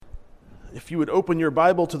If you would open your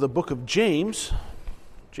Bible to the book of James,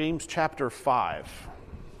 James chapter 5.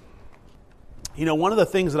 You know, one of the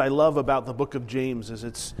things that I love about the book of James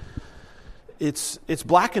is it's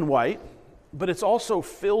black and white, but it's also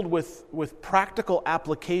filled with practical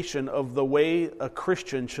application of the way a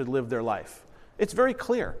Christian should live their life. It's very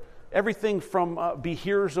clear. Everything from be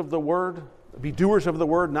hearers of the word, be doers of the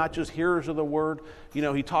word, not just hearers of the word. You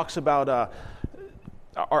know, he talks about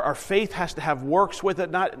our faith has to have works with it.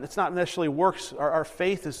 It's not necessarily works. Our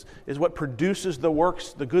faith is what produces the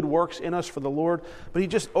works, the good works in us for the Lord. But he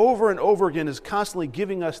just over and over again is constantly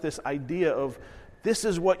giving us this idea of this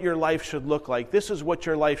is what your life should look like. This is what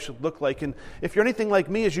your life should look like. And if you're anything like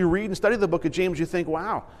me, as you read and study the book of James, you think,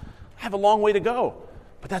 wow, I have a long way to go.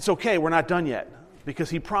 But that's okay. We're not done yet, because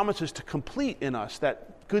he promises to complete in us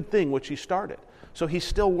that good thing which he started. So he's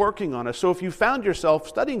still working on us. So if you found yourself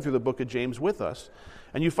studying through the book of James with us,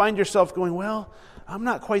 and you find yourself going, well, I'm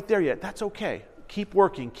not quite there yet, that's okay. Keep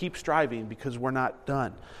working, keep striving, because we're not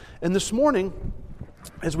done. And this morning,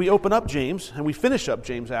 as we open up James, and we finish up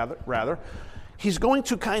James rather, he's going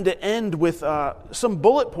to kind of end with some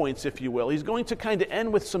bullet points, if you will. He's going to kind of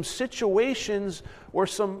end with some situations or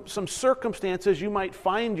some circumstances you might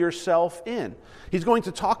find yourself in. He's going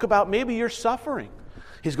to talk about maybe you're suffering.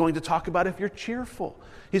 He's going to talk about if you're cheerful.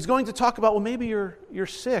 He's going to talk about, well, maybe you're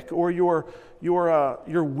sick or you're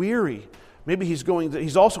weary. Maybe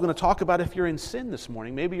he's also going to talk about if you're in sin this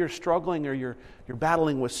morning. Maybe you're struggling or you're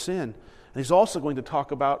battling with sin. And he's also going to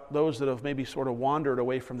talk about those that have maybe sort of wandered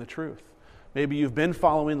away from the truth. Maybe you've been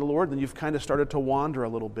following the Lord and you've kind of started to wander a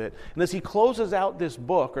little bit. And as he closes out this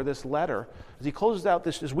book or this letter, as we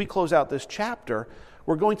close out this chapter,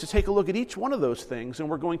 we're going to take a look at each one of those things, and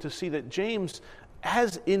we're going to see that James,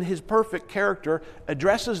 as in his perfect character,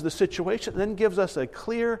 addresses the situation and then gives us a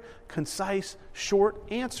clear, concise, short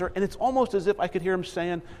answer. And it's almost as if I could hear him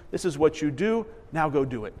saying, this is what you do, now go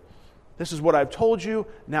do it. This is what I've told you,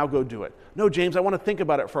 now go do it. No, James, I want to think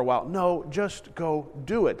about it for a while. No, just go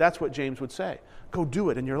do it. That's what James would say. Go do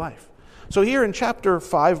it in your life. So here in chapter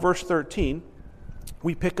 5, verse 13,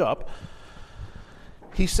 we pick up.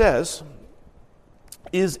 He says,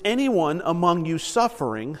 is anyone among you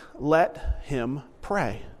suffering? Let him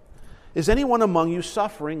pray. Is anyone among you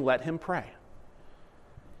suffering? Let him pray.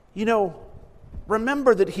 You know,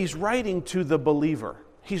 remember that he's writing to the believer.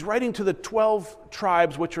 He's writing to the 12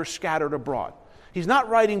 tribes which are scattered abroad. He's not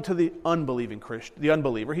writing to the unbelieving Christian, the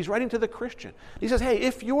unbeliever. He's writing to the Christian. He says, hey,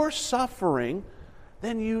 if you're suffering,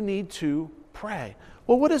 then you need to pray.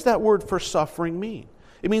 Well, what does that word for suffering mean?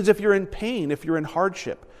 It means if you're in pain, if you're in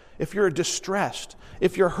hardship, if you're distressed,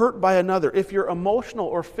 if you're hurt by another, if you're emotional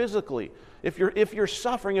or physically, if you're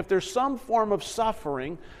suffering, if there's some form of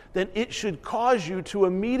suffering, then it should cause you to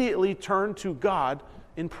immediately turn to God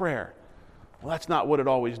in prayer. Well, that's not what it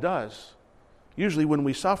always does. Usually when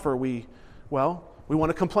we suffer, we want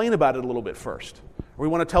to complain about it a little bit first. Or we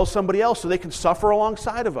want to tell somebody else so they can suffer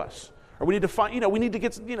alongside of us. Or we need to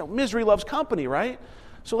get, misery loves company, right?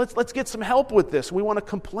 So let's get some help with this. We want to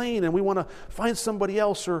complain and we want to find somebody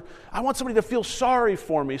else, or I want somebody to feel sorry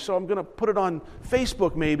for me, so I'm going to put it on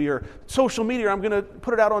Facebook maybe, or social media, or I'm going to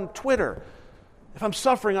put it out on Twitter. If I'm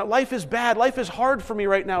suffering, life is bad, life is hard for me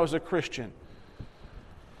right now as a Christian.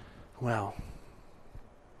 Well,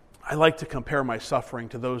 I like to compare my suffering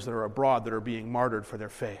to those that are abroad that are being martyred for their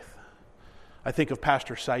faith. I think of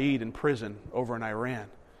Pastor Saeed in prison over in Iran.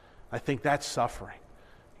 I think that's suffering.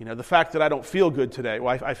 You know, the fact that I don't feel good today,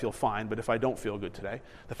 well, I feel fine, but if I don't feel good today,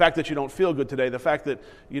 the fact that you don't feel good today, the fact that,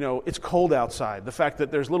 it's cold outside, the fact that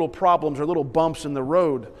there's little problems or little bumps in the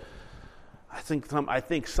road, I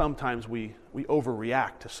think sometimes we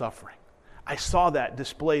overreact to suffering. I saw that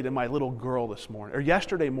displayed in my little girl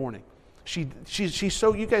yesterday morning. She's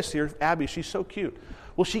so, you guys see her, Abby, she's so cute.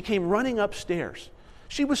 Well, she came running upstairs.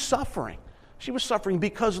 She was suffering. She was suffering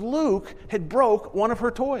because Luke had broke one of her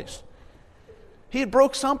toys. He had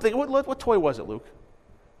broke something. What toy was it, Luke?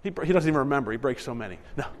 He doesn't even remember. He breaks so many.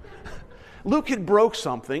 No. Luke had broke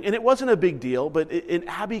something, and it wasn't a big deal, but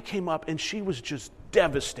Abby came up, and she was just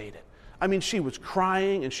devastated. I mean, she was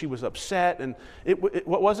crying, and she was upset, and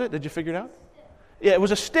what was it? Did you figure it out? Yeah, it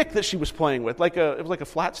was a stick that she was playing with. It was like a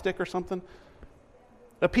flat stick or something.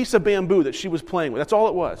 A piece of bamboo that she was playing with. That's all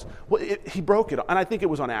it was. Well, he broke it, and I think it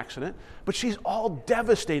was on accident, but she's all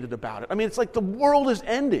devastated about it. I mean, it's like the world is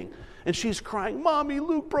ending. And she's crying, Mommy,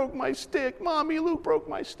 Luke broke my stick. Mommy, Luke broke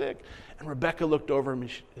my stick. And Rebecca looked over at me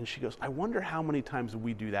and she goes, I wonder how many times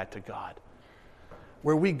we do that to God.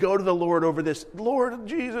 Where we go to the Lord over this, Lord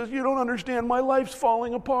Jesus, you don't understand. My life's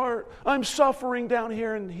falling apart. I'm suffering down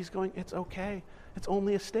here. And he's going, it's okay. It's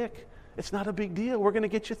only a stick. It's not a big deal. We're going to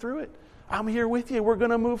get you through it. I'm here with you. We're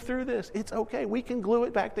going to move through this. It's okay. We can glue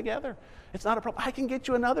it back together. It's not a problem. I can get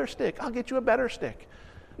you another stick. I'll get you a better stick.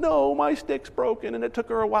 No, my stick's broken, and it took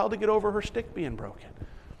her a while to get over her stick being broken.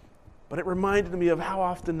 But it reminded me of how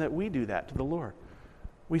often that we do that to the Lord.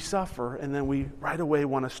 We suffer, and then we right away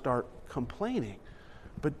want to start complaining.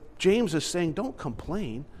 But James is saying, don't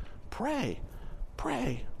complain. Pray.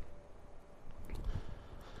 Pray.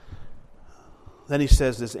 Then he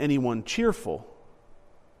says, is anyone cheerful?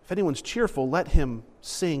 If anyone's cheerful, let him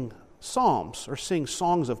sing psalms or sing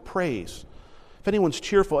songs of praise. If anyone's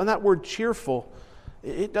cheerful, and that word cheerful,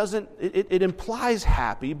 it implies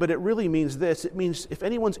happy, but it really means this. It means if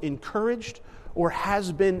anyone's encouraged or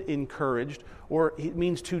has been encouraged, or it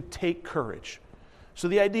means to take courage. So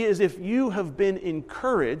the idea is if you have been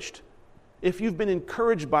encouraged, if you've been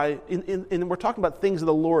encouraged by, and we're talking about things of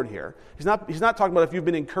the Lord here. He's not talking about if you've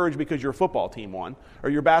been encouraged because your football team won or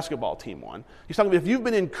your basketball team won. He's talking about if you've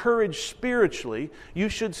been encouraged spiritually, you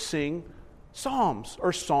should sing psalms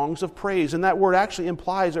or songs of praise. And that word actually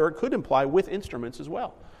implies, or it could imply, with instruments as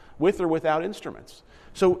well, with or without instruments.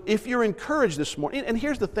 So if you're encouraged this morning, and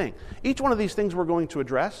here's the thing, each one of these things we're going to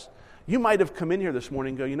address, you might have come in here this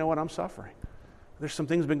morning and go, you know what, I'm suffering. There's some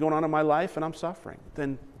things been going on in my life and I'm suffering.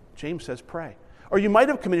 Then James says pray. Or you might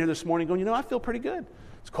have come in here this morning going, you know, I feel pretty good.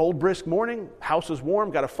 It's a cold, brisk morning, house is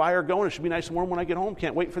warm, got a fire going, it should be nice and warm when I get home.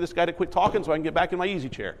 Can't wait for this guy to quit talking so I can get back in my easy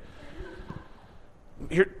chair.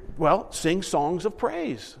 Well, sing songs of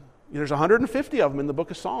praise. There's 150 of them in the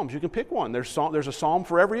book of Psalms. You can pick one. There's a psalm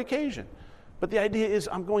for every occasion. But the idea is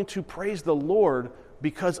I'm going to praise the Lord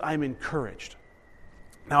because I'm encouraged.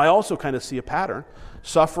 Now, I also kind of see a pattern.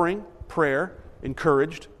 Suffering, prayer,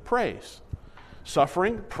 encouraged, praise.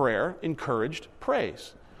 Suffering, prayer, encouraged,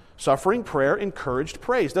 praise. Suffering, prayer, encouraged,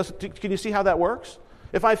 praise. Can you see how that works?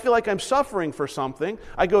 If I feel like I'm suffering for something,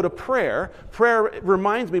 I go to prayer. Prayer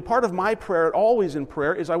reminds me, part of my prayer, always in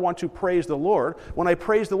prayer, is I want to praise the Lord. When I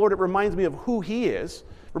praise the Lord, it reminds me of who He is,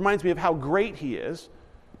 reminds me of how great He is.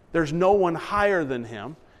 There's no one higher than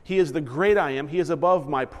Him. He is the great I am. He is above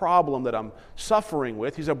my problem that I'm suffering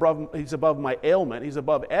with. He's above my ailment. He's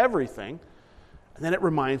above everything. And then it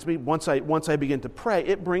reminds me, once I begin to pray,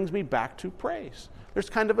 it brings me back to praise. There's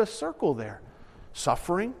kind of a circle there.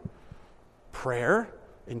 Suffering, prayer,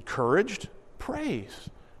 encouraged, praise.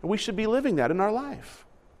 And we should be living that in our life.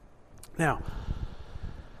 Now,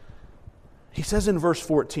 he says in verse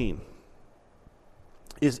 14,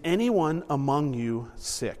 is anyone among you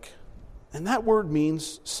sick? And that word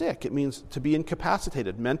means sick. It means to be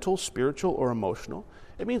incapacitated, mental, spiritual, or emotional.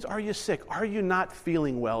 It means, are you sick? Are you not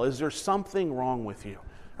feeling well? Is there something wrong with you?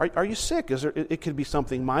 Are you sick? It could be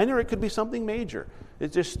something minor. It could be something major.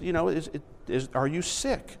 It's just, are you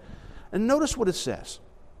sick? And notice what it says.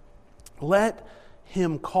 Let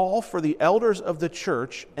him call for the elders of the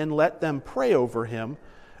church and let them pray over him,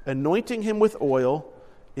 anointing him with oil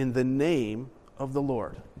in the name of the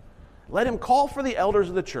Lord. Let him call for the elders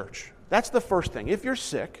of the church. That's the first thing. If you're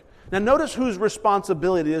sick, now notice whose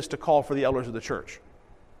responsibility it is to call for the elders of the church.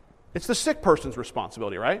 It's the sick person's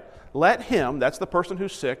responsibility, right? Let him, that's the person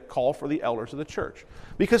who's sick, call for the elders of the church.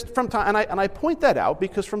 Because from time, and I point that out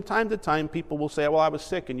because from time to time people will say, well, I was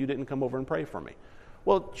sick and you didn't come over and pray for me.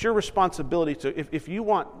 Well, it's your responsibility to, if you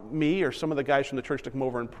want me or some of the guys from the church to come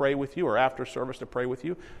over and pray with you or after service to pray with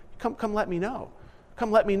you, come let me know. Come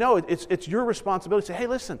let me know. It's your responsibility to say, hey,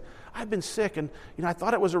 listen, I've been sick and I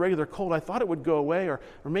thought it was a regular cold. I thought it would go away, or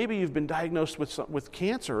maybe you've been diagnosed with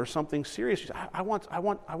cancer or something serious. I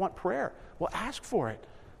want prayer. Well, ask for it.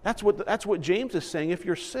 That's what James is saying. If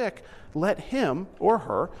you're sick, let him or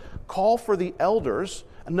her call for the elders.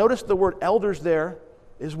 And notice the word elders there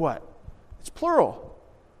is what? It's plural.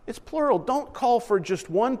 It's plural. Don't call for just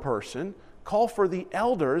one person. Call for the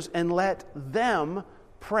elders and let them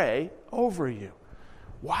pray over you.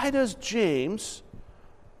 Why does James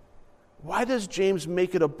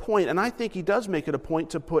make it a point, and I think he does make it a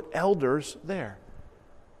point to put elders there?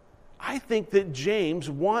 I think that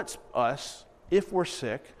James wants us, if we're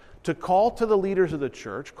sick, to call to the leaders of the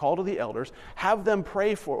church, call to the elders, have them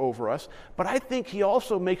pray over us, but I think he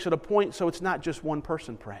also makes it a point so it's not just one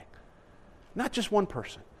person praying. Not just one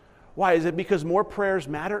person. Why? Is it because more prayers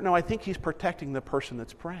matter? No, I think he's protecting the person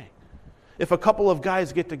that's praying. If a couple of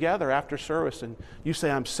guys get together after service and you say,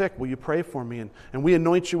 I'm sick, will you pray for me? And we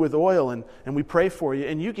anoint you with oil and we pray for you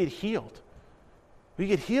and you get healed. You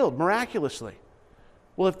get healed miraculously.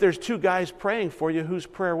 Well, if there's two guys praying for you, whose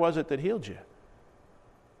prayer was it that healed you?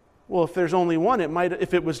 Well, if there's only one,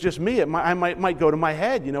 if it was just me, I might go to my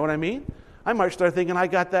head, you know what I mean? I might start thinking I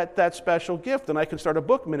got that special gift and I can start a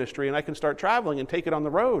book ministry and I can start traveling and take it on the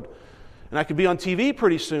road. And I could be on TV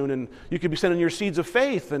pretty soon and you could be sending your seeds of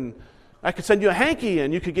faith and I could send you a hanky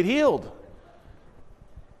and you could get healed.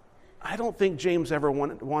 I don't think James ever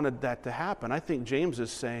wanted that to happen. I think James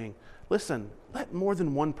is saying, listen, let more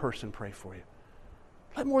than one person pray for you.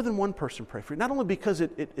 Let more than one person pray for you. Not only because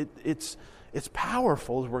it's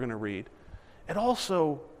powerful, as we're going to read, it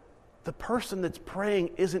also, the person that's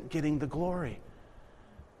praying isn't getting the glory.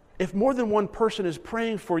 If more than one person is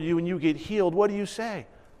praying for you and you get healed, what do you say?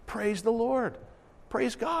 Praise the Lord.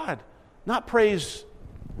 Praise God. Not praise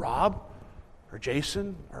Rob or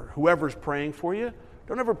Jason or whoever's praying for you.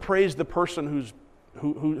 Don't ever praise the person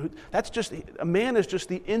who that's just, a man is just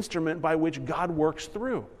the instrument by which God works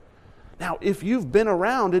through. Now, if you've been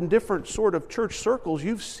around in different sort of church circles,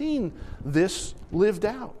 you've seen this lived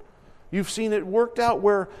out. You've seen it worked out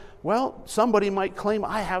where, well, somebody might claim,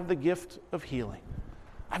 I have the gift of healing.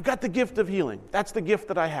 I've got the gift of healing. That's the gift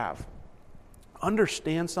that I have.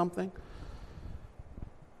 Understand something?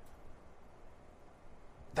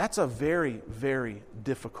 That's a very, very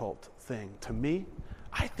difficult thing. To me,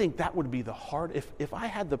 I think that would be the hard, if I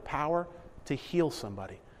had the power to heal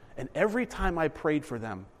somebody, and every time I prayed for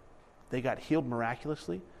them, they got healed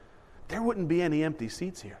miraculously, there wouldn't be any empty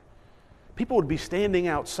seats here. People would be standing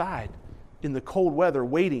outside in the cold weather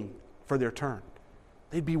waiting for their turn.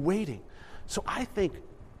 They'd be waiting. So I think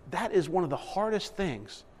that is one of the hardest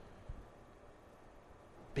things,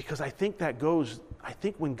 because I think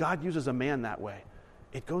when God uses a man that way,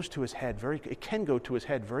 it goes to his head it can go to his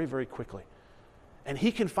head very, very quickly. And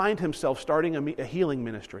he can find himself starting a healing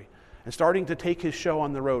ministry and starting to take his show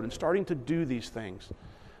on the road and starting to do these things.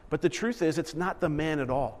 But the truth is, it's not the man at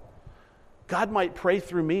all. God might pray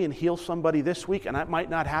through me and heal somebody this week, and that might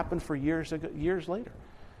not happen for years later.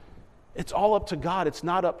 It's all up to God. It's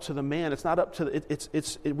not up to the man. It's not up to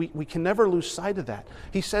we can never lose sight of that.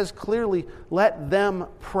 He says clearly, let them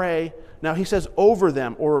pray. Now he says over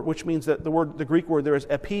them, or which means that the Greek word there is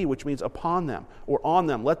epi, which means upon them or on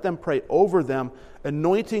them. Let them pray over them,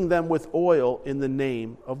 anointing them with oil in the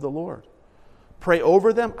name of the Lord. Pray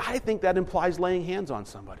over them. I think that implies laying hands on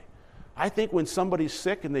somebody. I think when somebody's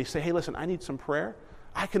sick and they say, hey, listen, I need some prayer,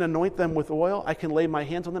 I can anoint them with oil. I can lay my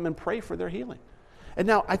hands on them and pray for their healing. And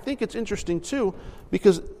now, I think it's interesting, too,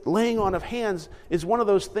 because laying on of hands is one of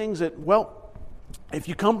those things that, well, if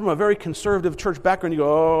you come from a very conservative church background, you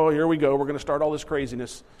go, oh, here we go, we're going to start all this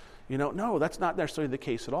craziness. No, that's not necessarily the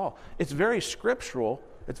case at all. It's very scriptural,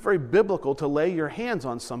 it's very biblical to lay your hands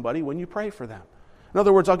on somebody when you pray for them. In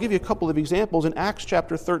other words, I'll give you a couple of examples. In Acts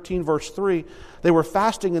chapter 13, verse 3, they were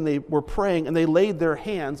fasting and they were praying, and they laid their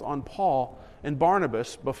hands on Paul and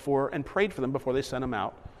Barnabas and prayed for them before they sent them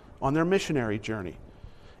out on their missionary journey.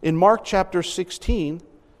 In Mark chapter 16,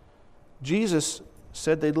 Jesus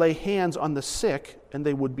said they'd lay hands on the sick and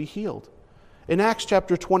they would be healed. In Acts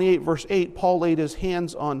chapter 28, verse 8, Paul laid his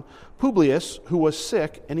hands on Publius, who was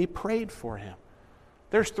sick, and he prayed for him.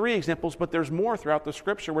 There's 3 examples, but there's more throughout the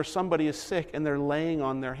Scripture where somebody is sick and they're laying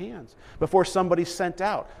on their hands. Before somebody's sent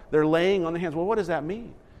out, they're laying on their hands. Well, what does that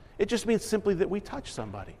mean? It just means simply that we touch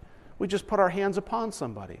somebody. We just put our hands upon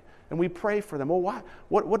somebody and we pray for them. Well, why?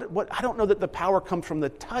 What? I don't know that the power comes from the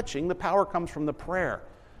touching. The power comes from the prayer.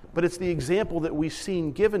 But it's the example that we've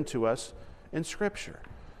seen given to us in Scripture.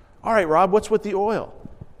 All right, Rob, what's with the oil?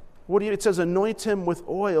 It says, anoint him with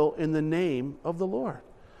oil in the name of the Lord.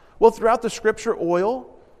 Well, throughout the Scripture,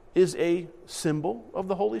 oil is a symbol of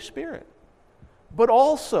the Holy Spirit. But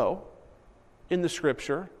also, in the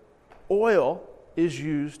Scripture, oil is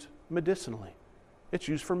used medicinally. It's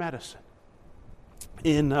used for medicine.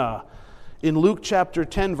 In Luke chapter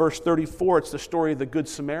 10, verse 34, it's the story of the Good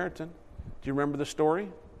Samaritan. Do you remember the story?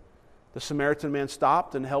 The Samaritan man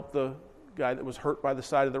stopped and helped the guy that was hurt by the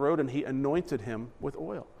side of the road, and he anointed him with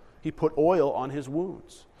oil. He put oil on his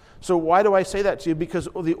wounds. So why do I say that to you? Because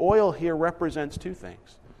the oil here represents 2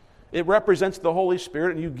 things. It represents the Holy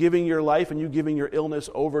Spirit and you giving your life and you giving your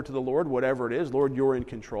illness over to the Lord, whatever it is. Lord, you're in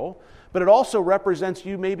control. But it also represents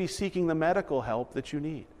you maybe seeking the medical help that you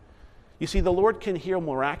need. You see, the Lord can heal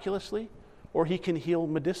miraculously or he can heal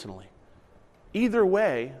medicinally. Either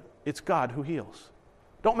way, it's God who heals.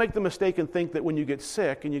 Don't make the mistake and think that when you get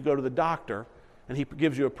sick and you go to the doctor and he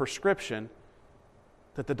gives you a prescription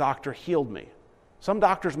that the doctor healed me. Some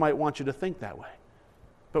doctors might want you to think that way.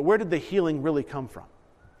 But where did the healing really come from?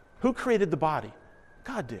 Who created the body?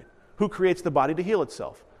 God did. Who creates the body to heal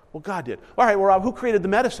itself? Well, God did. All right, well, Rob, who created the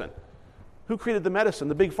medicine? Who created the medicine?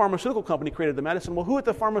 The big pharmaceutical company created the medicine. Well, who at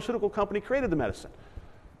the pharmaceutical company created the medicine?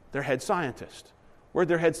 Their head scientist. Where'd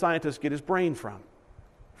their head scientist get his brain from?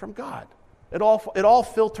 From God. It all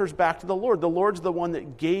filters back to the Lord. The Lord's the one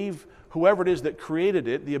that gave whoever it is that created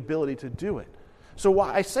it the ability to do it. So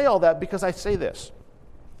why I say all that, because I say this.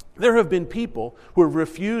 There have been people who have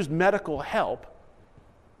refused medical help.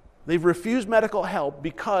 They've refused medical help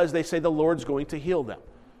because they say the Lord's going to heal them.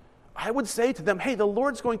 I would say to them, hey, the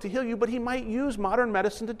Lord's going to heal you, but he might use modern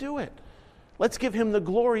medicine to do it. Let's give him the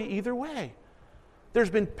glory either way. There's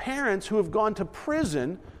been parents who have gone to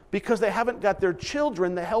prison because they haven't got their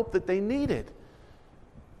children the help that they needed.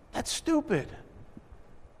 That's stupid.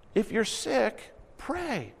 If you're sick,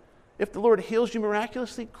 pray. If the Lord heals you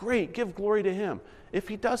miraculously, great, give glory to him. If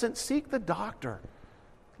he doesn't, seek the doctor.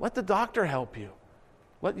 Let the doctor help you.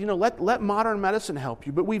 Let modern medicine help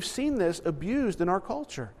you. But we've seen this abused in our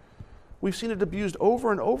culture. We've seen it abused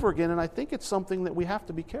over and over again, and I think it's something that we have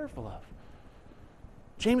to be careful of.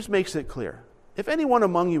 James makes it clear. If anyone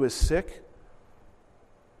among you is sick,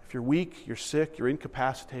 if you're weak, you're sick, you're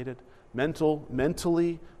incapacitated,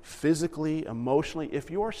 mentally, physically, emotionally,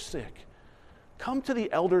 if you're sick, come to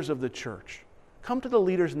the elders of the church. Come to the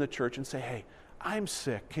leaders in the church and say, hey, I'm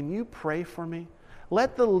sick. Can you pray for me?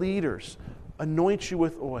 Let the leaders anoint you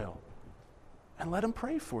with oil and let them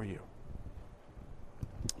pray for you.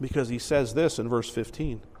 Because he says this in verse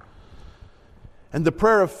 15. And the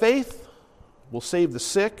prayer of faith will save the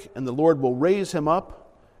sick, and the Lord will raise him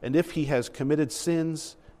up, and if he has committed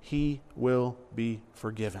sins, he will be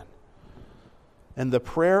forgiven. And the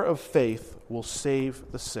prayer of faith will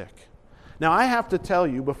save the sick. Now, I have to tell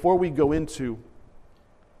you, before we go into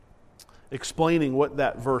explaining what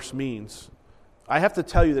that verse means, I have to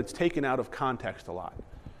tell you that it's taken out of context a lot.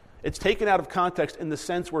 It's taken out of context in the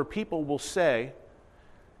sense where people will say,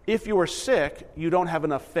 if you are sick, you don't have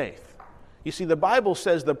enough faith. You see, the Bible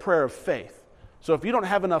says the prayer of faith. So if you don't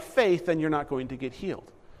have enough faith, then you're not going to get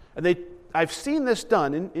healed. And I've seen this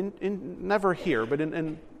done, in never here, but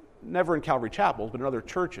never in Calvary Chapels, but in other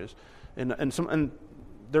churches, and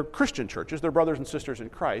they're Christian churches, they're brothers and sisters in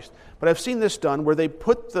Christ, but I've seen this done where they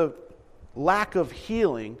put the lack of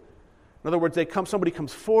healing, in other words, somebody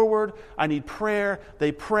comes forward, I need prayer,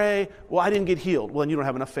 they pray, well, I didn't get healed. Well, then you don't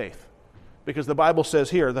have enough faith. Because the Bible says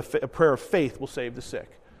here, a prayer of faith will save the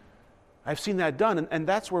sick. I've seen that done, and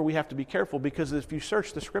that's where we have to be careful, because if you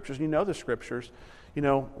search the Scriptures, you know the Scriptures,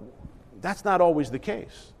 that's not always the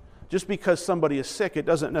case. Just because somebody is sick, it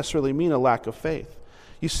doesn't necessarily mean a lack of faith.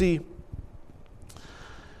 You see,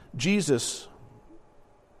 Jesus,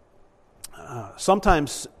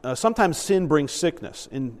 sometimes sin brings sickness.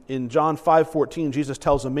 In John 5:14, Jesus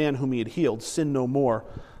tells a man whom he had healed, sin no more,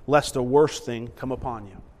 lest a worse thing come upon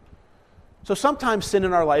you. So sometimes sin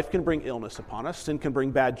in our life can bring illness upon us. Sin can bring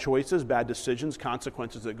bad choices, bad decisions,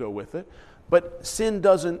 consequences that go with it. But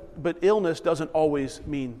illness doesn't always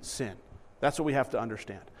mean sin. That's what we have to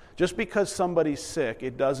understand. Just because somebody's sick,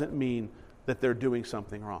 it doesn't mean that they're doing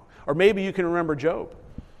something wrong. Or maybe you can remember Job.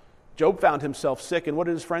 Job found himself sick, and what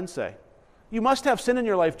did his friends say? You must have sin in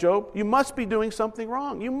your life, Job. You must be doing something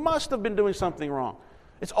wrong. You must have been doing something wrong.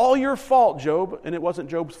 It's all your fault, Job, and it wasn't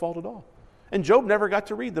Job's fault at all. And Job never got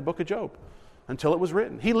to read the book of Job until it was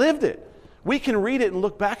written. He lived it. We can read it and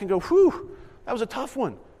look back and go, whew, that was a tough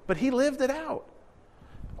one. But he lived it out.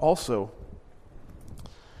 Also,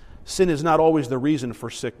 sin is not always the reason for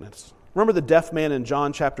sickness. Remember the deaf man in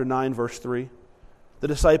John chapter 9, verse 3? The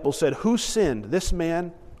disciples said, who sinned, this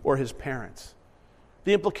man or his parents?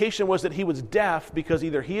 The implication was that he was deaf because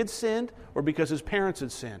either he had sinned or because his parents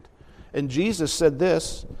had sinned. And Jesus said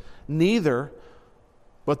this, neither,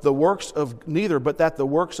 but that the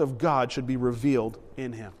works of God should be revealed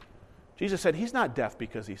in him. Jesus said he's not deaf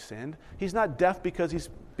because he sinned. He's not deaf because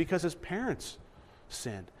his parents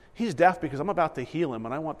sinned. He's deaf because I'm about to heal him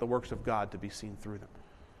and I want the works of God to be seen through them.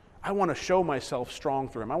 I want to show myself strong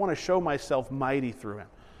through him. I want to show myself mighty through him.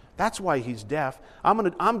 That's why he's deaf. I'm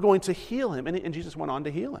going to heal him. And Jesus went on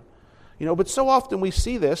to heal him. But so often we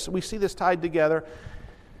see this tied together.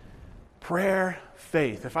 Prayer,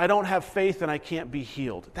 faith. If I don't have faith, then I can't be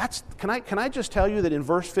healed. Can I just tell you that in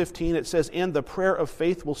verse 15 it says, and the prayer of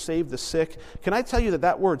faith will save the sick? Can I tell you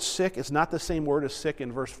that word sick is not the same word as sick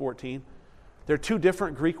in verse 14? They're two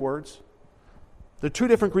different Greek words.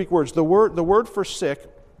 The word for sick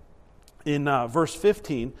in verse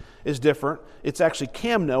 15 is different. It's actually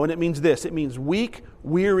kamno, and it means this. It means weak,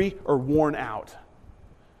 weary, or worn out.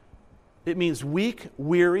 It means weak,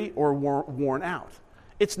 weary, or worn out.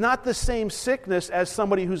 It's not the same sickness as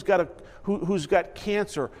somebody who's got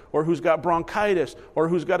cancer, or who's got bronchitis, or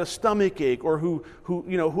who's got a stomach ache, or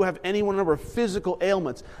who have any one number of physical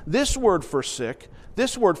ailments. This word for sick,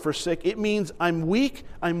 it means I'm weak,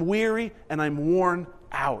 I'm weary, and I'm worn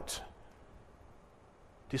out.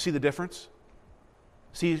 Do you see the difference?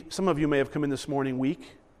 See, some of you may have come in this morning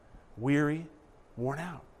weak, weary, worn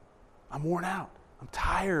out. I'm worn out. I'm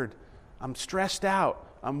tired. I'm stressed out.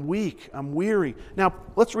 I'm weak, I'm weary. Now,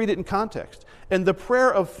 let's read it in context. And the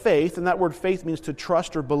prayer of faith, and that word faith means to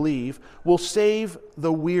trust or believe, will save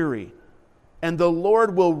the weary, and the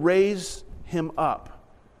Lord will raise him up.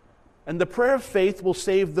 And the prayer of faith will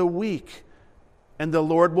save the weak, and the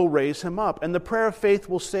Lord will raise him up. And the prayer of faith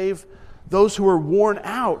will save those who are worn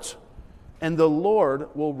out, and the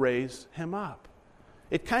Lord will raise him up.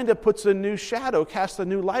 It kind of puts a new shadow, casts a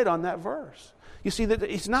new light on that verse. You see that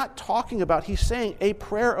he's not talking about, he's saying a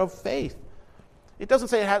prayer of faith. It doesn't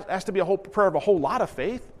say it has to be a whole prayer of a whole lot of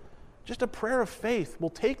faith. Just a prayer of faith will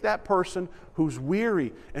take that person who's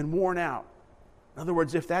weary and worn out. In other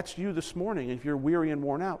words, if that's you this morning, if you're weary and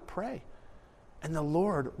worn out, pray. And the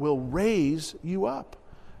Lord will raise you up.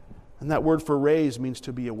 And that word for raise means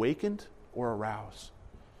to be awakened or arouse.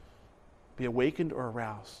 Be awakened or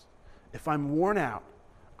arouse. If I'm worn out,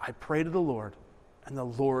 I pray to the Lord, and the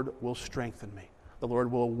Lord will strengthen me. The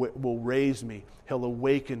Lord will raise me. He'll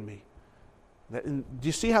awaken me. Do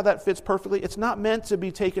you see how that fits perfectly? It's not meant to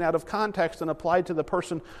be taken out of context and applied to the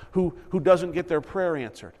person who doesn't get their prayer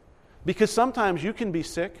answered. Because sometimes you can be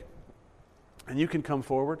sick, and you can come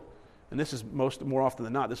forward, and this is more often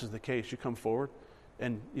than not, this is the case. You come forward,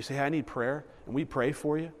 and you say, hey, I need prayer, and we pray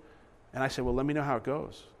for you. And I say, well, let me know how it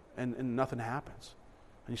goes. And nothing happens.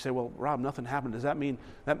 And you say, well, Rob, nothing happened. Does that mean,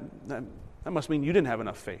 that must mean you didn't have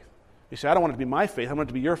enough faith. You say, I don't want it to be my faith. I want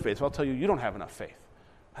it to be your faith. So I'll tell you, you don't have enough faith.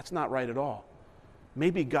 That's not right at all.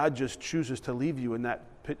 Maybe God just chooses to leave you in that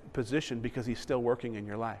position because he's still working in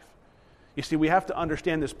your life. You see, we have to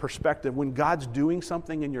understand this perspective. When God's doing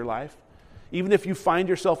something in your life, even if you find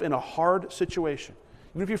yourself in a hard situation,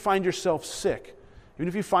 even if you find yourself sick, even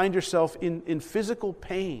if you find yourself in physical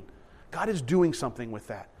pain, God is doing something with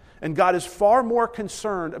that. And God is far more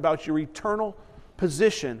concerned about your eternal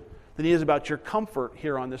position than he is about your comfort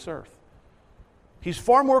here on this earth. He's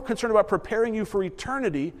far more concerned about preparing you for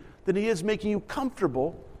eternity than he is making you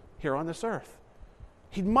comfortable here on this earth.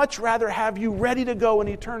 He'd much rather have you ready to go in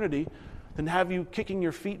eternity than have you kicking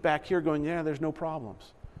your feet back here going, yeah, there's no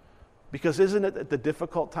problems. Because isn't it at the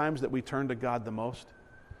difficult times that we turn to God the most?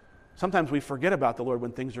 Sometimes we forget about the Lord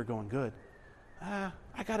when things are going good. I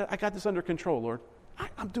got this under control, Lord.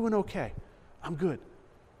 I'm doing okay. I'm good.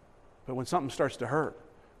 But when something starts to hurt,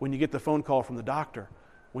 when you get the phone call from the doctor,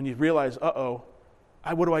 when you realize, what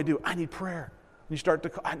do I do? I need prayer. And you start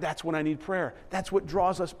to, that's when I need prayer. That's what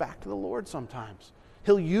draws us back to the Lord sometimes.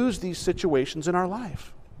 He'll use these situations in our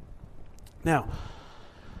life. Now,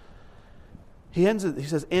 he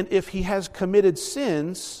says, and if he has committed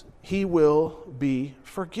sins, he will be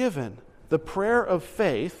forgiven. The prayer of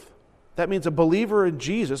faith, that means a believer in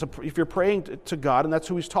Jesus, if you're praying to God, and that's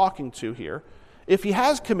who he's talking to here, if he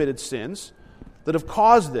has committed sins that have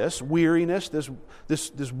caused this weariness,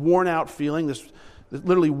 this worn out feeling, this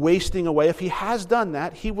literally wasting away, if he has done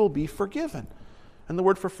that, he will be forgiven. And the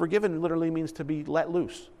word for forgiven literally means to be let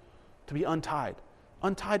loose, to be untied.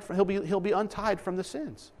 He'll be untied from the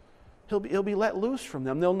sins. He'll be let loose from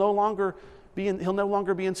them. He'll no longer be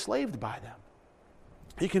enslaved by them.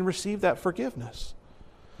 He can receive that forgiveness.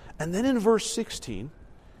 And then in verse 16,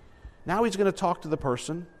 now he's going to talk to the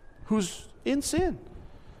person who's in sin.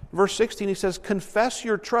 Verse 16, he says, confess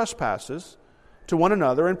your trespasses to one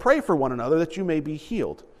another and pray for one another that you may be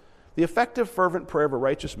healed. The effective, fervent prayer of a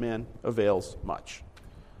righteous man avails much.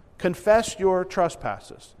 Confess your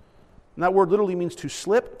trespasses. And that word literally means to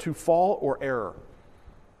slip, to fall, or error.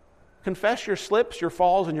 Confess your slips, your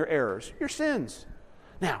falls, and your errors, your sins.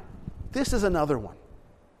 Now, this is another one.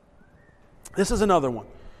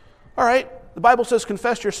 All right, the Bible says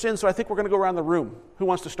confess your sins, so I think we're going to go around the room. Who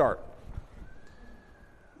wants to start?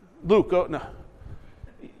 Luke, go. No.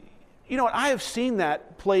 You know what? I have seen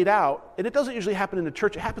that played out, and it doesn't usually happen in the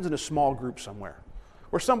church. It happens in a small group somewhere,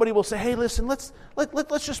 where somebody will say, hey, listen, let's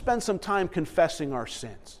just spend some time confessing our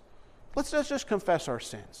sins. Let's just confess our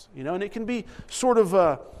sins, and it can be sort of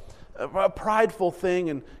a prideful thing,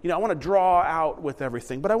 and I want to draw out with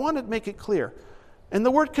everything, but I want to make it clear. And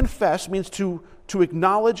the word confess means to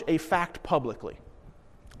acknowledge a fact publicly.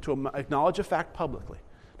 To acknowledge a fact publicly.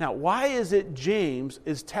 Now, why is it James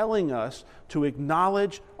is telling us to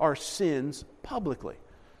acknowledge our sins publicly?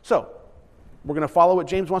 So, we're going to follow what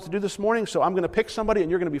James wants to do this morning, so I'm going to pick somebody, and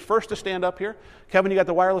you're going to be first to stand up here. Kevin, you got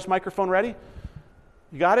the wireless microphone ready?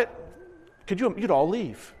 You got it? You'd all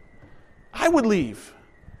leave. I would leave.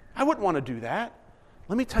 I wouldn't want to do that.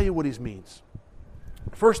 Let me tell you what he means.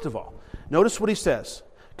 First of all, notice what he says.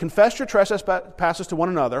 Confess your trespasses to one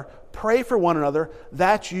another. Pray for one another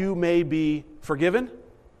that you may be forgiven.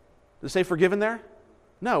 Does it say forgiven there?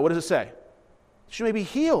 No. What does it say? That you may be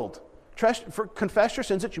healed. Confess your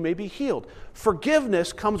sins that you may be healed.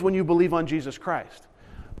 Forgiveness comes when you believe on Jesus Christ.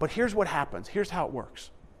 But here's what happens. Here's how it works.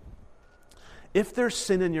 If there's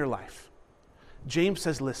sin in your life, James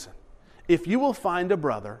says, listen, if you will find a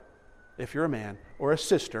brother, if you're a man, or a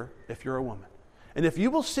sister, if you're a woman, and if you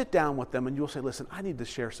will sit down with them and you'll say, listen, I need to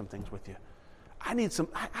share some things with you.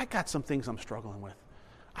 I got some things I'm struggling with.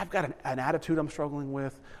 I've got an attitude I'm struggling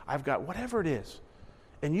with. I've got whatever it is.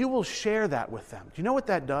 And you will share that with them. Do you know what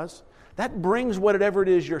that does? That brings whatever it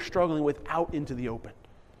is you're struggling with out into the open.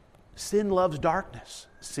 Sin loves darkness.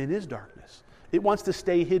 Sin is darkness. It wants to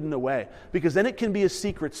stay hidden away because then it can be a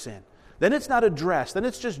secret sin. Then it's not addressed. Then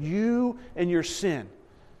it's just you and your sin.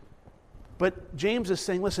 But James is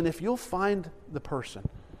saying, listen, if you'll find the person,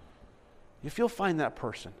 if you'll find that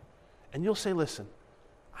person, and you'll say, listen,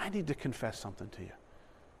 I need to confess something to you.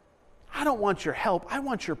 I don't want your help. I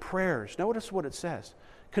want your prayers. Notice what it says.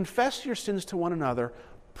 Confess your sins to one another.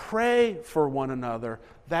 Pray for one another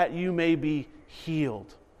that you may be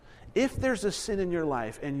healed. If there's a sin in your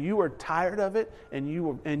life and you are tired of it and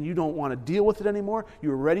you don't want to deal with it anymore,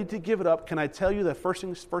 you're ready to give it up, can I tell you the first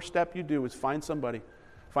step you do is find somebody.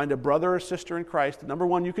 Find a brother or sister in Christ. Number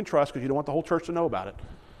one, you can trust because you don't want the whole church to know about it.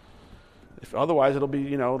 Otherwise, it'll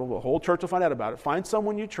be, the whole church will find out about it. Find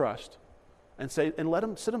someone you trust and sit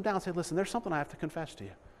them down and say, listen, there's something I have to confess to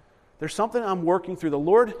you. There's something I'm working through. The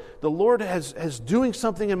Lord has doing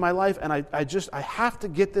something in my life, and I have to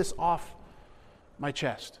get this off my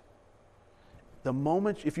chest. The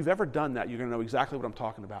moment, if you've ever done that, you're going to know exactly what I'm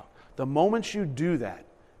talking about. The moment you do that,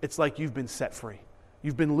 it's like you've been set free.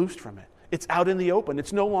 You've been loosed from it. It's out in the open.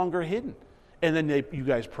 It's no longer hidden. And then you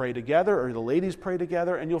guys pray together, or the ladies pray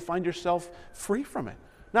together, and you'll find yourself free from it.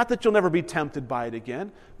 Not that you'll never be tempted by it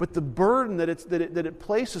again, but the burden that it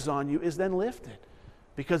places on you is then lifted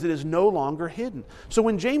because it is no longer hidden. So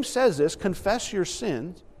when James says this, confess your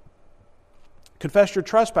sins, confess your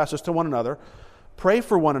trespasses to one another, pray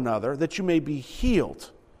for one another that you may be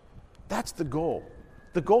healed. That's the goal.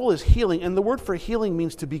 The goal is healing, and the word for healing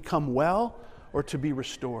means to become well or to be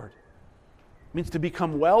restored. It means to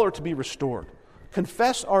become well or to be restored.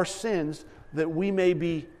 Confess our sins that we may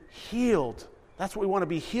be healed. That's what we want to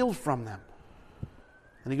be healed from them.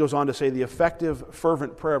 And he goes on to say, the effective,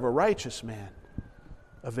 fervent prayer of a righteous man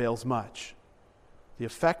avails much. The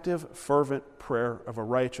effective, fervent prayer of a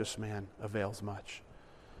righteous man avails much.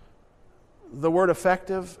 The word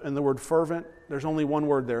effective and the word fervent, there's only one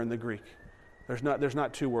word there in the Greek. There's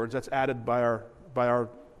not two words. That's added by our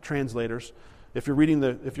translators. If you're reading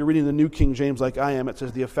the New King James like I am, it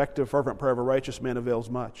says the effective, fervent prayer of a righteous man avails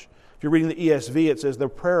much. If you're reading the ESV, it says the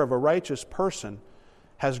prayer of a righteous person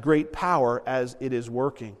has great power as it is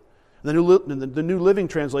working. The New Living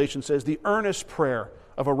Translation says the earnest prayer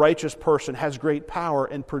of a righteous person has great power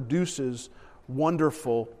and produces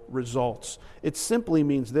wonderful results. It simply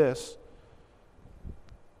means this.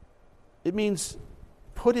 It means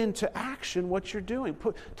put into action what you're doing.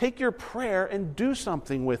 Take your prayer and do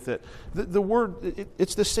something with it. The word,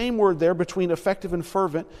 it's the same word there between effective and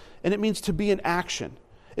fervent, and it means to be in action.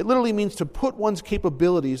 It literally means to put one's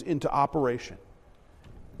capabilities into operation.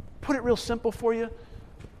 Put it real simple for you,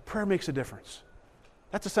 prayer makes a difference.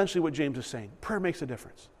 That's essentially what James is saying. Prayer makes a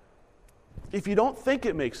difference. If you don't think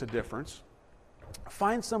it makes a difference,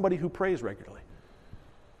 find somebody who prays regularly.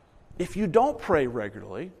 If you don't pray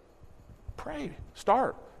regularly, pray.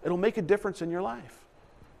 Start. It'll make a difference in your life.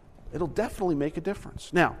 It'll definitely make a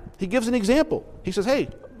difference. Now, he gives an example. He says, hey,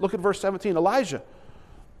 look at verse 17, Elijah.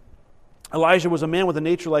 Elijah was a man with a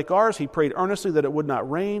nature like ours. He prayed earnestly that it would not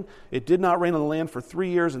rain. It did not rain on the land for 3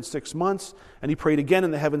 years and 6 months. And he prayed again,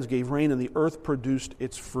 and the heavens gave rain, and the earth produced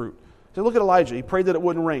its fruit. So look at Elijah. He prayed that it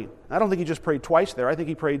wouldn't rain. I don't think he just prayed twice there. I think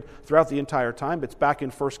he prayed throughout the entire time. It's back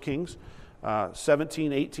in 1 Kings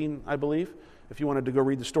 17, 18, I believe, if you wanted to go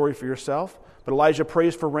read the story for yourself. But Elijah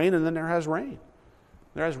prays for rain, and then there has rain.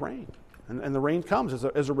 There has rain. And the rain comes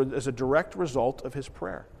as a direct result of his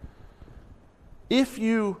prayer. If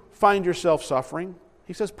you find yourself suffering,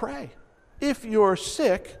 he says, pray. If you're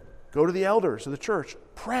sick, go to the elders of the church.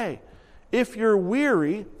 Pray. If you're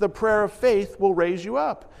weary, the prayer of faith will raise you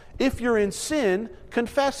up. If you're in sin,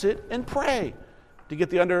 confess it and pray. Do you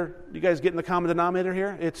guys get in the common denominator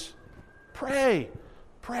here? It's pray,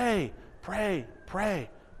 pray, pray, pray,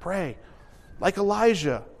 pray. Like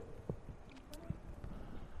Elijah.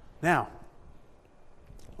 Now,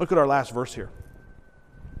 look at our last verse here.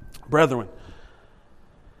 Brethren,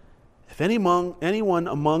 if anyone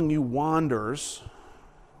among you wanders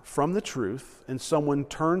from the truth and someone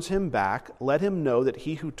turns him back, let him know that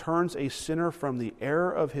he who turns a sinner from the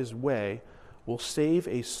error of his way will save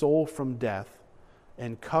a soul from death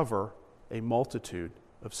and cover a multitude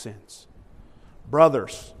of sins.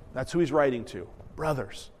 Brothers, that's who he's writing to.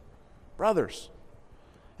 Brothers.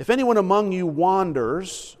 If anyone among you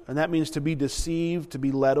wanders, and that means to be deceived, to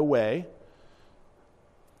be led away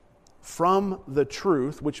from the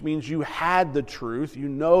truth, which means you had the truth, you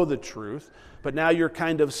know the truth, but now you're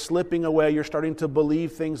kind of slipping away, you're starting to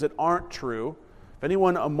believe things that aren't true. If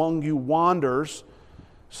anyone among you wanders,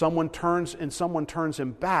 someone turns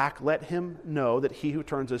him back, let him know that he who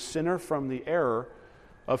turns a sinner from the error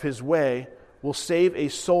of his way will save a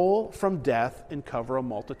soul from death and cover a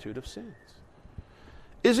multitude of sins.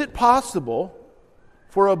 Is it possible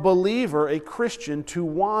for a believer, a Christian, to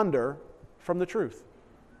wander from the truth?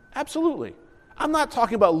 Absolutely. I'm not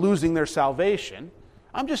talking about losing their salvation.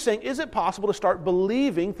 I'm just saying, is it possible to start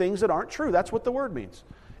believing things that aren't true? That's what the word means.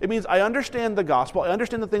 It means I understand the gospel, I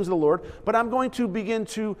understand the things of the Lord, but I'm going to begin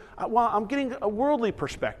to, I'm getting a worldly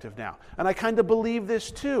perspective now. And I kind of believe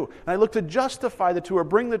this too. And I look to justify the two or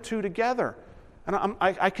bring the two together. And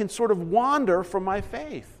I can sort of wander from my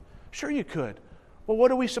faith. Sure you could. Well,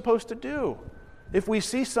 what are we supposed to do? If we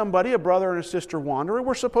see somebody, a brother and a sister wandering,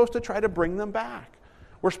 we're supposed to try to bring them back.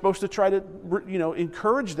 We're supposed to try to,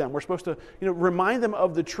 encourage them. We're supposed to, remind them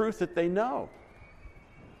of the truth that they know.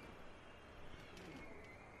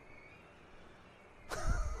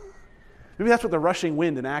 Maybe that's what the rushing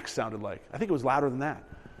wind in Acts sounded like. I think it was louder than that.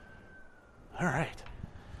 All right.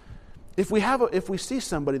 If we see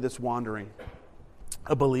somebody that's wandering,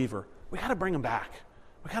 a believer, we got to bring them back.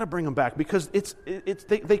 We got to bring them back because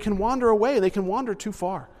they can wander away. They can wander too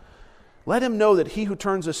far. Let him know that he who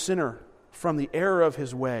turns a sinner from the error of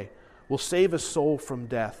his way will save a soul from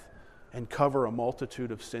death and cover a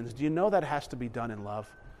multitude of sins. Do you know that has to be done in love?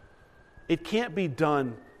 It can't be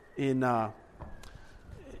done in...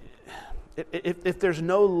 If there's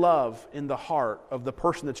no love in the heart of the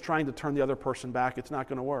person that's trying to turn the other person back, it's not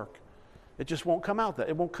going to work. It just won't come out.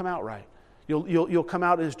 It won't come out right. You'll come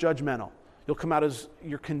out as judgmental. You'll come out as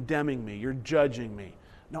you're condemning me. You're judging me.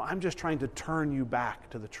 No, I'm just trying to turn you back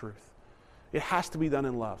to the truth. It has to be done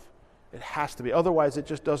in love. It has to be. Otherwise, it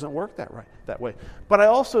just doesn't work that way. But I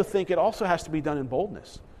also think it also has to be done in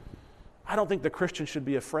boldness. I don't think the Christian should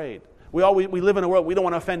be afraid. We live in a world, we don't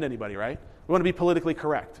want to offend anybody, right? We want to be politically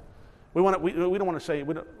correct. We don't want to say,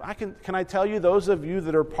 can I tell you, those of you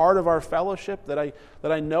that are part of our fellowship, that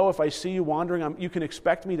I know if I see you wandering, you can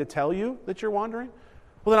expect me to tell you that you're wandering?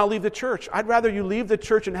 Well, then I'll leave the church. I'd rather you leave the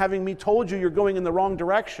church and having me told you you're going in the wrong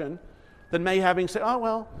direction than me having said, oh,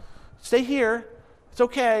 well, stay here. It's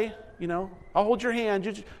okay. I'll hold your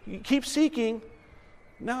hand. You keep seeking.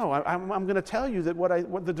 No, I'm going to tell you that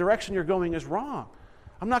what the direction you're going is wrong.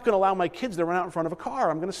 I'm not going to allow my kids to run out in front of a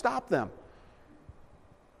car. I'm going to stop them.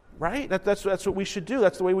 Right? That's what we should do.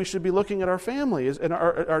 That's the way we should be looking at our family. And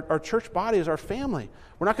our church body is our family.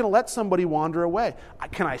 We're not going to let somebody wander away.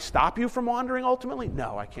 Can I stop you from wandering ultimately?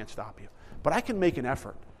 No, I can't stop you. But I can make an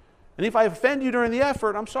effort. And if I offend you during the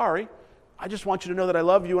effort, I'm sorry. I just want you to know that I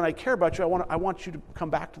love you and I care about you. I want you to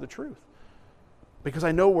come back to the truth. Because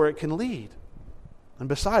I know where it can lead. And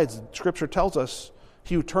besides, Scripture tells us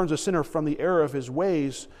he who turns a sinner from the error of his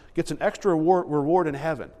ways gets an extra reward in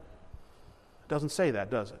heaven. It doesn't say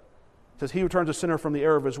that, does it? It says, he who turns a sinner from the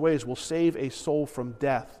error of his ways will save a soul from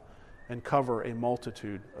death and cover a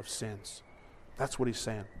multitude of sins. That's what he's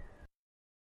saying.